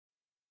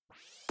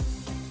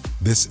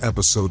This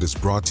episode is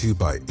brought to you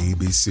by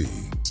ABC.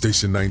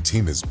 Station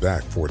 19 is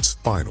back for its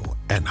final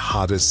and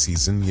hottest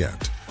season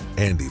yet.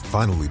 Andy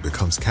finally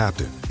becomes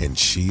captain, and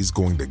she's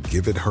going to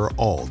give it her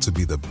all to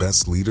be the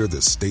best leader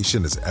the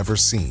station has ever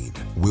seen.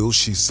 Will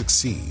she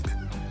succeed?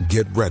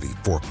 Get ready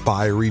for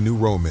fiery new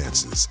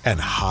romances and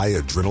high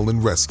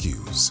adrenaline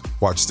rescues.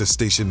 Watch the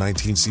Station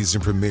 19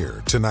 season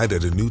premiere tonight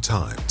at a new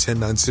time,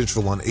 10/9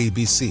 Central on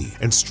ABC,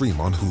 and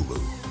stream on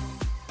Hulu.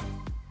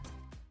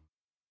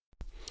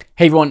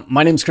 Hey everyone,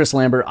 my name is Chris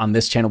Lambert. On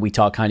this channel, we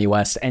talk Kanye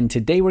West, and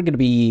today we're going to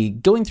be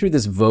going through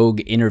this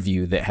Vogue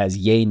interview that has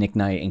Ye, Nick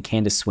Knight, and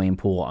Candice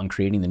Swanepoel on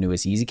creating the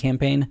newest YZY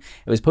campaign.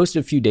 It was posted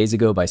a few days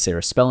ago by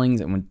Sarah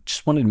Spellings, and we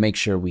just wanted to make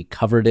sure we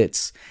covered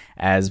it.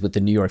 As with the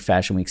New York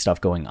Fashion Week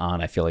stuff going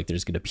on, I feel like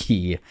there's going to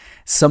be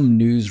some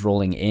news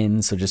rolling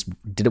in, so just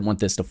didn't want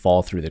this to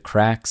fall through the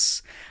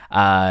cracks.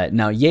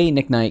 Now, Ye,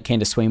 Nick Knight,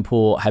 Candice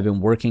Swanepoel have been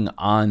working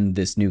on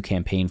this new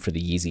campaign for the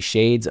YZY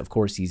Shades. Of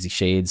course, YZY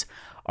Shades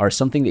are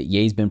something that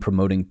Ye's been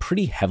promoting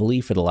pretty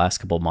heavily for the last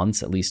couple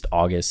months, at least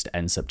August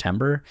and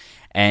September.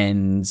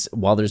 And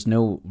while there's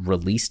no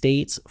release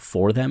dates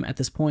for them at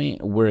this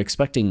point, we're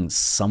expecting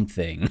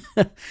something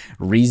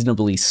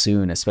reasonably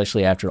soon,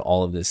 especially after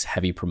all of this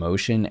heavy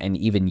promotion. And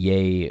even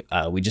Ye,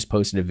 we just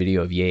posted a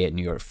video of Ye at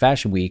New York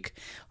Fashion Week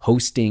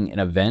hosting an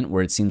event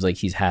where it seems like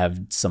he's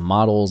had some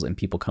models and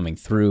people coming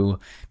through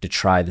to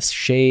try the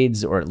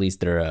shades, or at least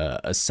they're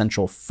a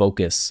central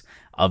focus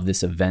of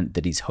this event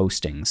that he's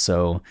hosting.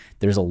 So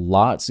there's a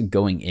lot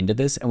going into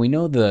this, and we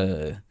know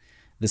the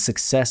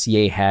success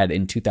Ye had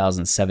in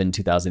 2007,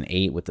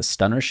 2008 with the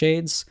Stunner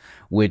shades,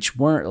 which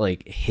weren't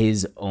like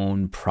his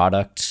own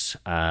product.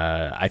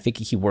 I think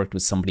he worked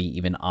with somebody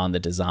even on the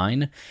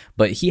design,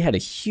 but he had a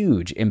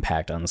huge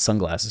impact on the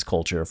sunglasses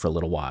culture for a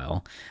little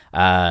while.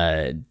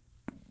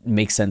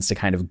 Makes sense to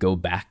kind of go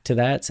back to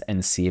that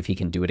and see if he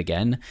can do it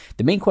again.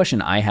 The main question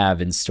I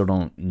have and still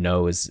don't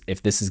know is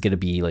if this is going to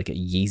be like a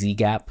Yeezy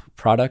Gap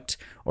product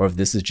or if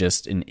this is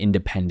just an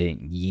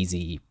independent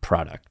Yeezy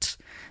product.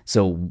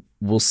 So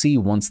we'll see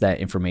once that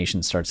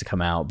information starts to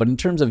come out. But in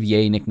terms of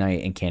Ye, Nick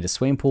Knight, and Candice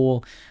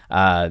Swanepoel,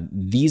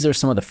 these are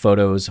some of the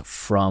photos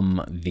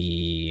from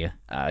the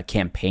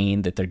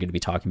campaign that they're going to be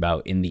talking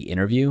about in the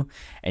interview.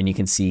 And you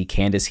can see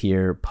Candice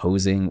here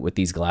posing with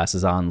these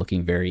glasses on,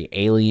 looking very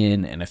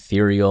alien and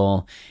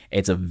ethereal.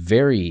 It's a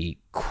very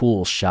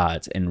cool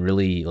shot and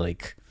really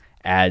like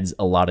adds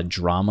a lot of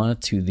drama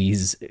to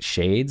these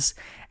shades.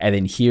 And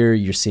then here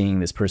you're seeing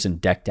this person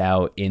decked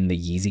out in the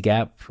Yeezy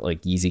Gap,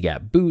 like Yeezy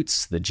Gap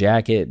boots, the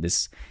jacket,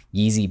 this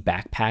Yeezy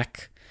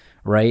backpack,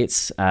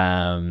 right?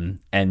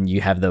 And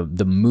you have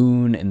the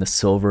moon and the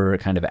silver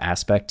kind of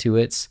aspect to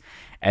it.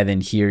 And then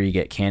here you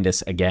get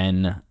Candice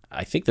again.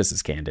 I think this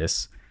is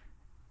Candice.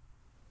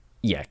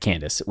 Yeah,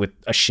 Candice with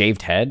a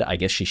shaved head. I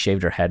guess she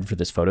shaved her head for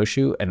this photo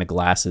shoot, and the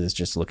glasses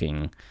just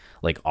looking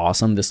like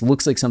awesome. This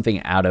looks like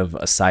something out of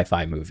a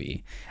sci-fi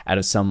movie, out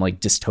of some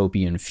like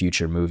dystopian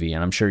future movie.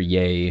 And I'm sure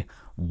Ye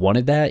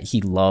wanted that.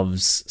 He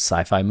loves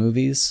sci-fi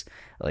movies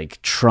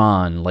like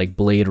Tron, like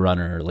Blade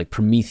Runner, like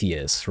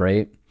Prometheus,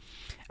 right?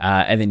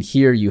 And then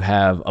here you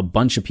have a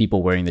bunch of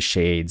people wearing the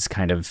shades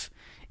kind of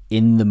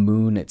in the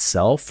moon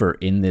itself or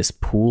in this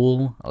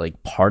pool,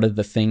 like part of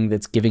the thing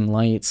that's giving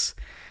lights.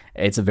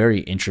 It's a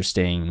very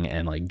interesting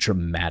and like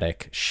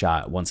dramatic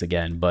shot once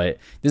again. But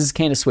this is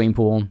Candice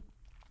Swanepoel,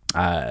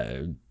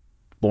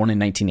 born in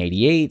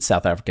 1988,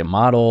 South African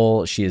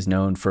model. She is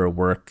known for her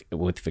work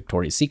with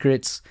Victoria's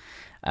Secret.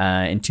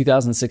 In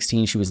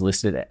 2016, she was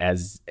listed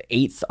as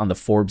 8th on the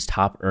Forbes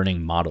top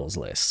earning models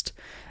list.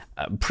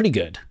 Pretty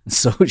good.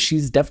 So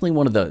she's definitely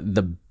one of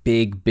the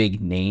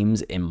big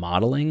names in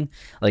modeling.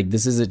 Like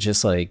this isn't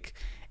just like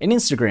an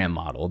Instagram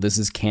model. This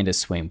is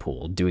Candice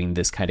Swanepoel doing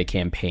this kind of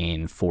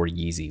campaign for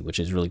Yeezy, which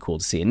is really cool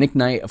to see. And Nick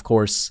Knight, of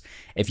course,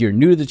 if you're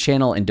new to the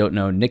channel and don't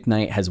know, Nick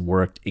Knight has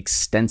worked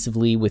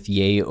extensively with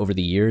Ye over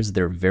the years.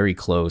 They're very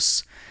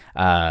close,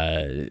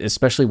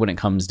 especially when it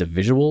comes to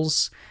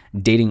visuals,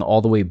 dating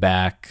all the way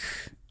back.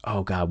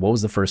 Oh God, what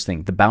was the first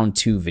thing? The Bound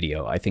 2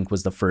 video, I think,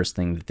 was the first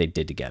thing that they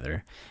did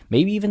together.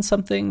 Maybe even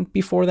something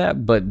before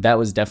that, but that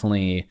was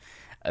definitely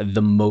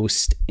the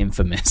most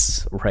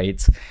infamous,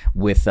 right?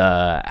 With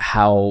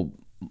how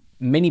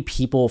many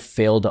people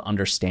failed to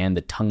understand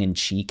the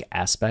tongue-in-cheek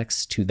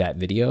aspects to that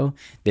video,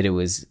 that it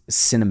was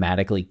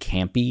cinematically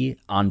campy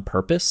on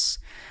purpose.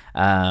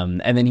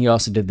 And then he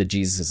also did the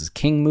Jesus is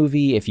King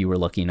movie, if you were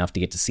lucky enough to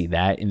get to see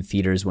that in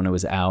theaters when it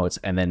was out,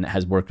 and then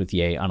has worked with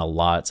Ye on a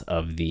lot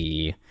of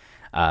the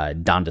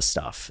Donda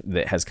stuff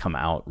that has come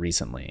out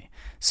recently.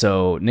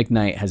 So Nick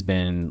Knight has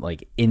been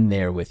like in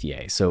there with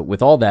Ye. So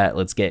with all that,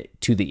 let's get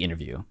to the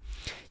interview.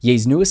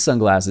 Ye's newest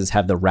sunglasses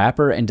have the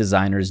rapper and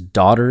designer's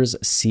daughter's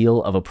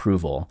seal of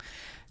approval.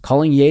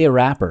 Calling Ye a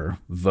rapper,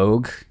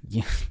 Vogue,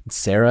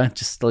 Sarah,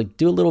 just like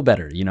do a little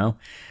better, you know?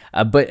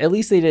 But at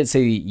least they did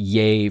say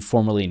Ye,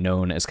 formerly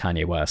known as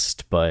Kanye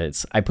West.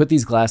 But I put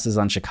these glasses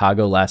on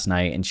Chicago last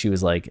night, and she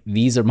was like,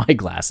 these are my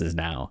glasses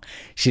now.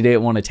 She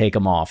didn't want to take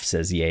them off,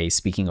 says Ye,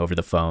 speaking over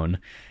the phone.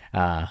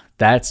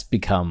 That's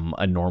become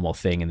a normal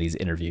thing in these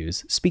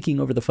interviews, speaking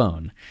over the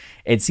phone.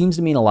 It seems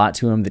to mean a lot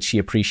to him that she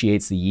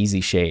appreciates the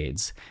YZY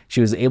shades.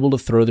 She was able to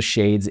throw the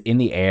shades in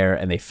the air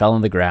and they fell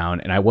on the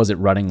ground, and I wasn't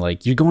running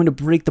like, you're going to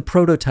break the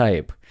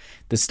prototype.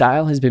 The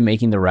style has been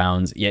making the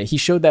rounds. Yeah, he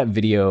showed that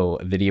video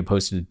that he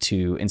posted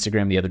to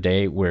Instagram the other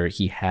day where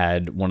he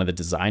had one of the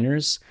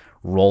designers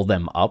roll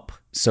them up.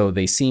 So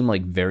they seem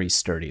like very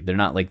sturdy. They're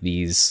not like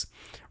these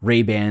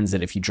Ray-Bans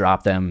that if you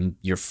drop them,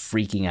 you're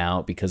freaking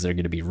out because they're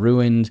going to be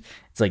ruined.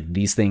 It's like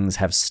these things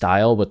have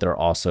style, but they're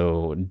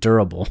also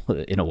durable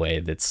in a way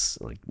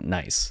that's like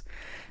nice.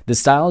 The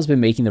style has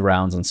been making the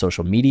rounds on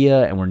social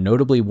media and were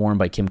notably worn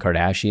by Kim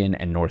Kardashian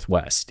and North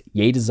West.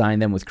 Ye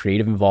designed them with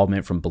creative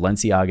involvement from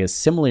Balenciaga's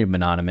similarly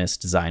mononymous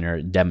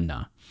designer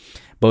Demna.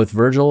 Both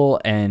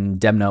Virgil and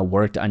Demna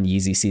worked on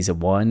Yeezy Season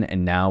 1,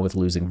 and now with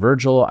losing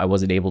Virgil, I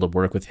wasn't able to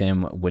work with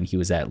him when he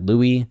was at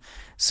Louis.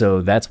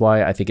 So that's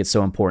why I think it's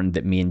so important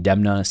that me and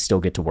Demna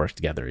still get to work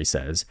together, he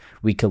says.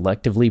 We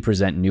collectively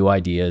present new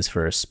ideas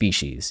for a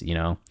Species, you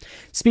know?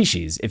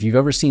 Species, if you've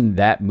ever seen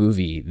that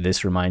movie,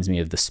 this reminds me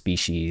of the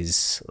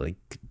Species,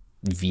 like,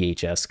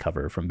 VHS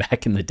cover from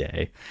back in the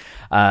day.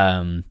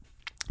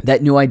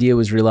 That new idea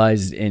was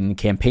realized in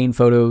campaign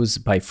photos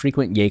by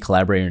frequent Ye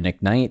collaborator Nick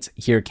Knight.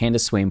 Here,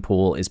 Candice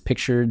Swanepoel is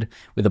pictured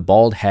with a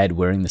bald head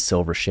wearing the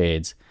silver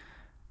shades.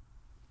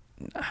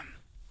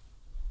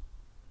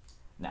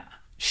 Nah,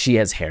 she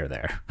has hair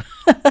there.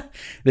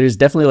 There's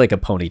definitely like a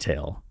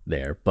ponytail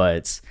there,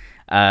 but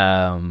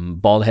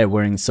bald head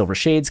wearing silver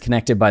shades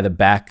connected by the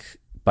back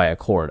by a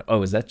cord.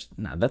 Oh, is that?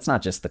 No, that's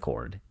not just the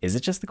cord. Is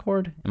it just the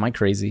cord? Am I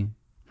crazy?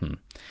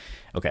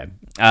 Okay.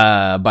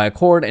 By a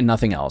cord and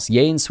nothing else.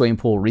 Ye and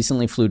Swanepoel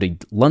recently flew to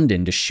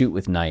London to shoot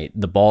with Knight.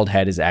 The bald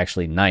head is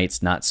actually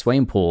Knight's, not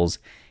Swanepoel's.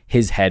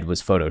 His head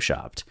was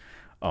photoshopped.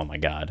 Oh my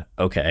God.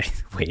 Okay.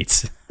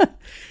 Wait.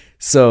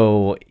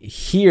 So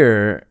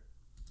here,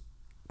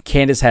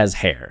 Candice has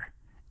hair.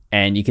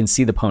 And you can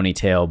see the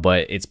ponytail,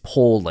 but it's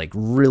pulled like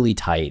really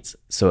tight.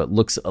 So it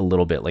looks a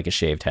little bit like a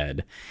shaved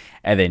head.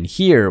 And then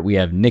here we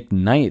have Nick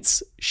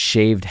Knight's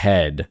shaved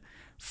head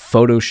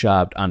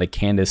photoshopped onto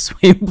Candice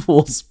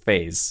Swanepoel's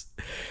face.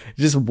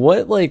 Just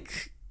what,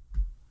 like,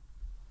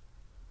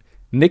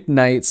 Nick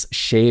Knight's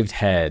shaved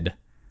head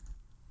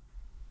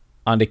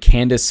onto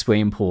Candice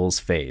Swanepoel's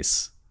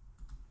face.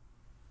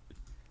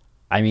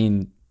 I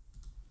mean,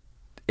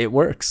 it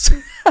works.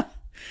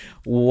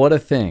 What a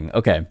thing.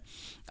 Okay.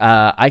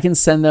 I can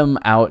send them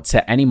out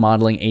to any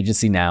modeling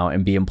agency now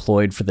and be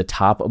employed for the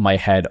top of my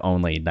head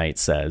only, Knight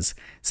says.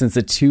 Since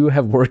the two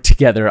have worked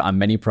together on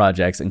many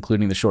projects,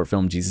 including the short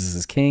film Jesus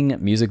is King,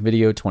 music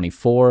video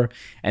 24,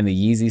 and the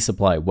Yeezy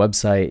Supply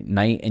website,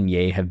 Knight and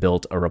Ye have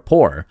built a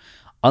rapport.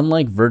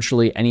 Unlike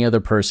virtually any other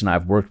person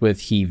I've worked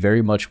with, he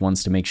very much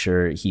wants to make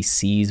sure he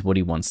sees what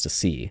he wants to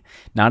see.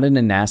 Not in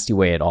a nasty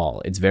way at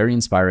all. It's very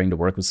inspiring to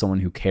work with someone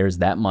who cares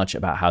that much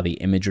about how the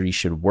imagery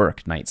should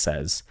work, Knight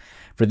says.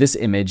 For this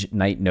image,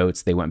 Knight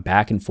notes they went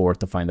back and forth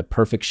to find the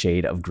perfect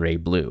shade of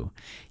gray-blue.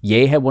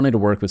 Ye had wanted to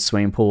work with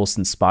Swanepoel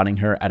since spotting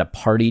her at a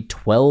party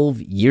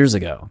 12 years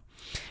ago.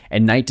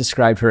 And Knight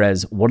described her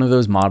as one of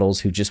those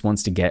models who just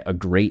wants to get a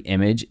great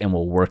image and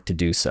will work to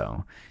do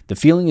so. The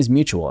feeling is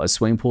mutual, as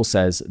Swanepoel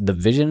says, the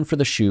vision for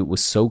the shoot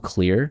was so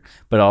clear,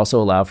 but also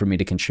allowed for me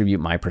to contribute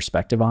my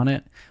perspective on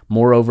it.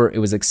 Moreover, it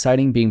was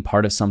exciting being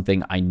part of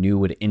something I knew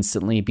would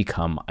instantly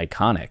become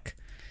iconic.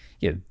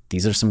 Yeah,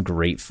 these are some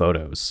great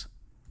photos.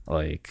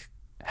 Like,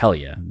 hell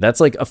yeah. That's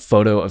like a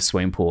photo of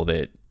Swanepoel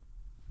that,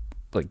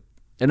 like,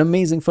 an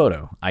amazing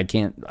photo.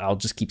 I'll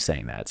just keep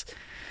saying that.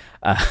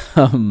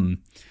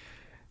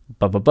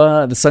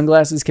 The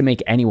sunglasses can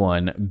make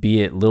anyone,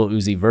 be it Lil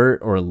Uzi Vert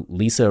or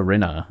Lisa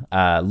Rinna,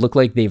 look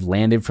like they've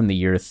landed from the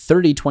year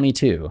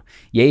 3022.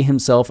 Ye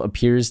himself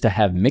appears to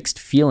have mixed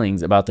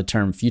feelings about the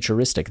term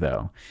futuristic,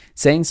 though.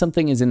 Saying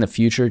something is in the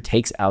future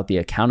takes out the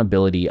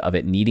accountability of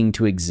it needing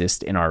to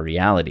exist in our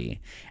reality.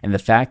 And the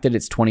fact that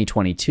it's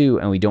 2022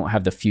 and we don't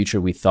have the future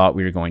we thought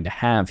we were going to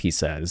have, he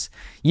says.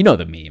 You know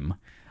the meme.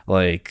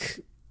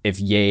 Like, if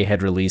Ye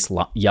had released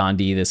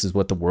Yandhi, this is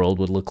what the world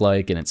would look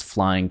like, and it's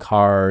flying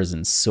cars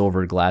and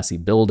silver glassy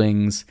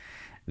buildings,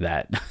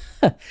 that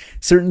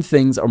certain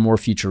things are more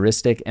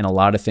futuristic and a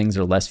lot of things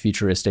are less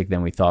futuristic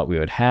than we thought we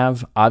would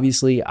have.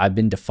 Obviously, I've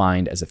been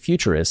defined as a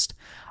futurist.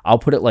 I'll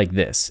put it like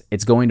this.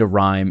 It's going to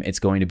rhyme. It's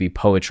going to be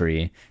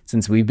poetry.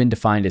 Since we've been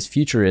defined as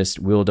futurists,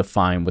 we'll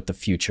define what the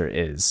future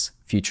is.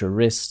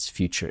 Futurists,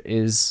 future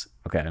is.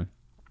 Okay.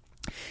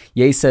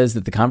 Ye says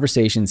that the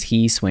conversations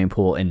he,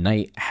 Swanepoel, and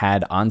Knight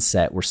had on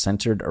set were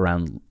centered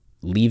around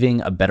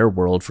leaving a better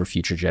world for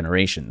future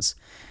generations.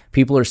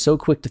 People are so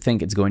quick to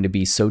think it's going to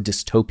be so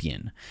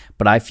dystopian,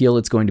 but I feel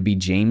it's going to be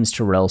James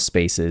Turrell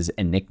spaces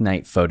and Nick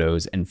Knight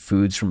photos and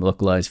foods from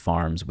localized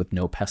farms with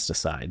no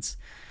pesticides.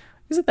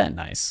 Isn't that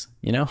nice,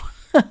 you know?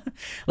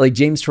 Like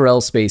James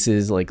Turrell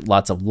spaces, like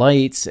lots of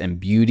lights and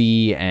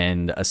beauty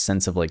and a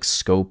sense of like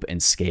scope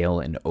and scale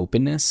and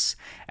openness.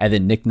 And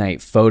then Nick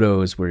Knight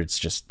photos where it's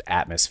just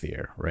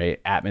atmosphere, right?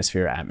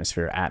 Atmosphere,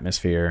 atmosphere,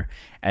 atmosphere.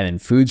 And then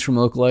foods from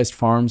localized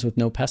farms with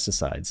no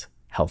pesticides.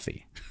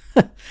 Healthy.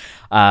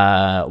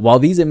 While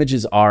these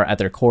images are at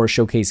their core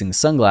showcasing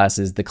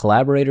sunglasses, the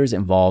collaborators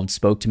involved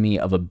spoke to me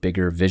of a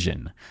bigger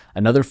vision.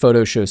 Another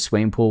photo shows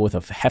Swanepoel with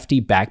a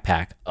hefty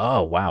backpack.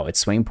 Oh, wow,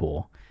 it's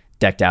Swanepoel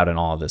decked out in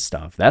all of this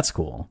stuff. That's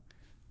cool.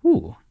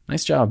 Ooh,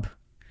 nice job.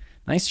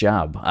 Nice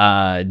job.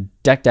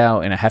 Decked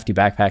out in a hefty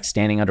backpack,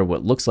 standing under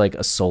what looks like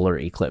a solar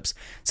eclipse.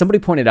 Somebody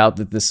pointed out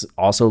that this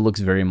also looks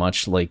very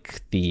much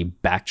like the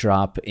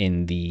backdrop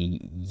in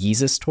the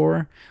YZY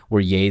tour,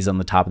 where Ye's on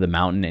the top of the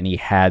mountain and he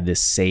had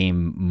this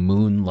same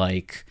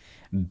moon-like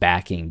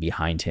backing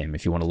behind him,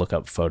 if you want to look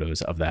up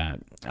photos of that.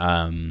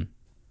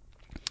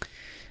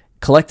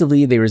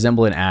 Collectively, they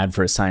resemble an ad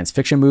for a science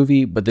fiction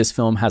movie, but this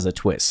film has a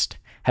twist.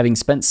 Having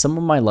spent some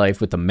of my life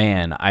with a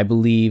man, I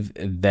believe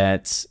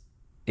that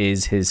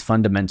is his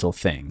fundamental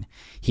thing.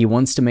 He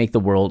wants to make the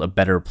world a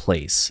better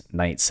place,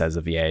 Knight says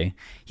of Ye.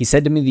 He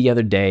said to me the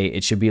other day,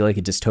 it should be like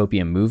a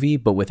dystopian movie,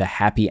 but with a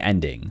happy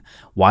ending.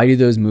 Why do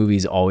those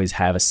movies always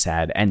have a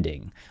sad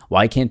ending?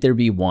 Why can't there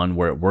be one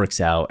where it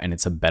works out and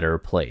it's a better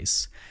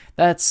place?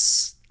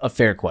 That's a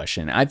fair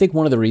question. I think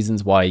one of the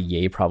reasons why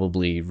Ye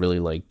probably really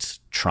liked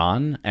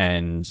Tron,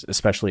 and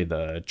especially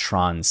the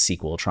Tron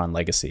sequel, Tron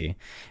Legacy,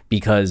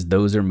 because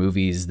those are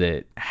movies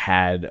that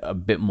had a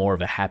bit more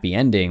of a happy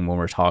ending when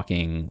we're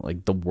talking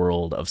like the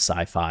world of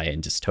sci-fi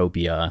and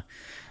dystopia.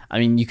 I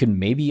mean, you could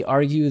maybe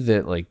argue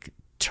that like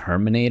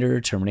Terminator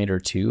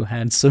 2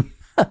 had some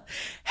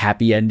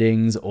happy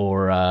endings,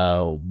 or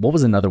what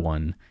was another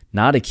one?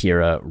 Not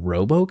Akira,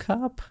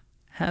 RoboCop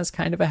has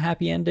kind of a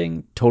happy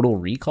ending. Total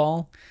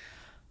Recall.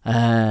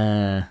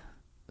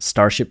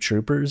 Starship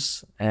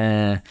Troopers,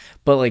 but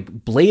like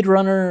Blade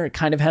Runner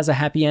kind of has a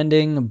happy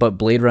ending, but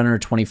Blade Runner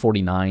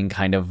 2049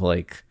 kind of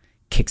like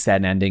kicks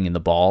that ending in the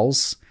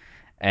balls,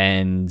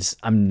 and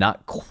I'm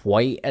not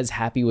quite as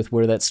happy with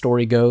where that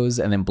story goes.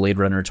 And then Blade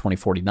Runner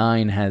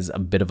 2049 has a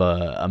bit of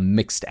a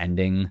mixed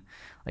ending.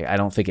 Like, I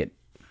don't think it,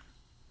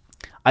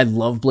 I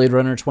love Blade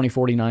Runner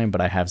 2049,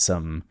 but I have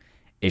some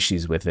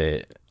issues with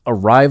it.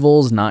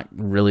 Arrival's not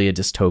really a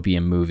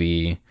dystopian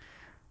movie.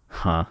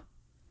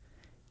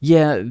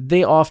 Yeah,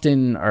 they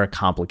often are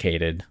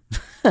complicated.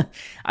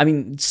 I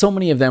mean, so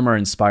many of them are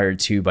inspired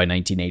too by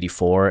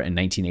 1984, and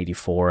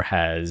 1984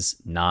 has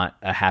not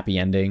a happy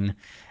ending,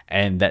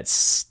 and that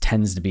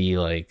tends to be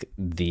like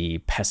the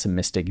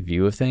pessimistic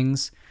view of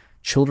things.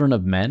 Children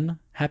of Men,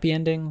 happy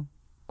ending?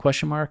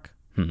 Question mark?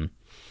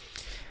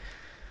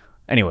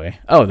 Anyway,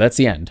 oh, that's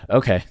the end.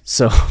 Okay,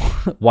 so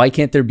why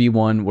can't there be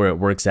one where it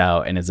works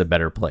out and is a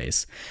better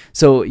place?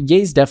 So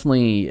Ye's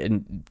definitely,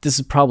 and this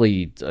is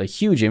probably a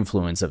huge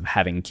influence of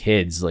having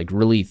kids, like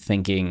really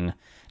thinking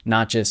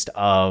not just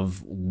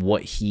of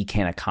what he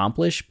can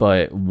accomplish,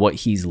 but what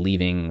he's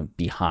leaving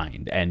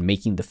behind, and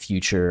making the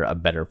future a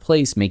better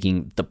place,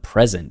 making the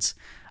present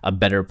a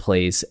better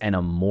place and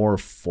a more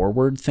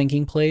forward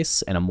thinking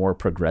place and a more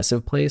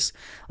progressive place.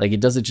 Like, it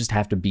doesn't just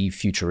have to be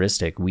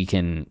futuristic. We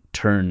can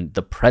turn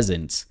the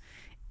present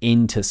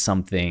into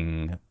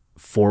something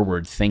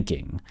forward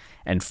thinking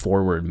and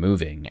forward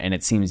moving. And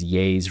it seems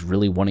Ye's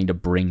really wanting to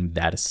bring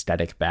that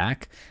aesthetic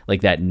back, like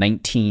that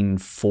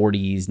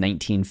 1940s,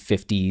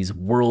 1950s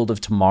world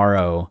of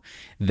tomorrow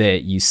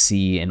that you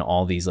see in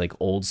all these like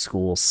old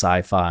school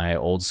sci-fi,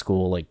 old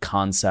school like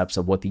concepts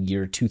of what the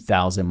year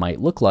 2000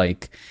 might look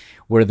like,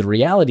 where the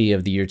reality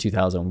of the year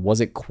 2000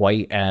 wasn't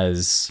quite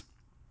as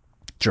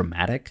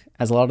dramatic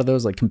as a lot of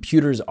those. Like,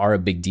 computers are a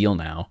big deal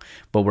now,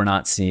 but we're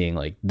not seeing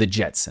like the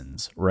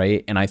Jetsons,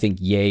 right? And I think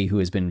Ye, who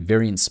has been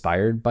very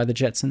inspired by the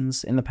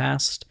Jetsons in the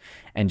past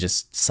and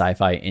just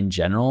sci-fi in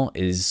general,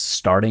 is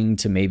starting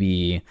to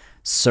maybe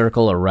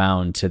circle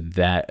around to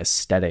that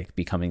aesthetic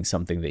becoming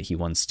something that he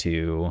wants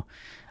to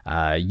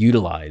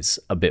utilize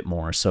a bit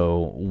more.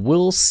 So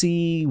we'll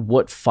see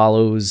what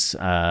follows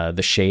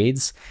the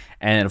shades.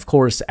 And of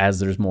course, as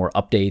there's more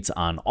updates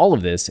on all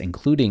of this,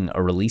 including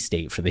a release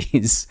date for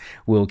these,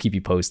 we'll keep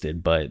you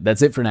posted. But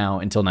that's it for now.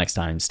 Until next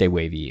time, stay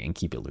wavy and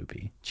keep it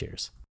loopy. Cheers.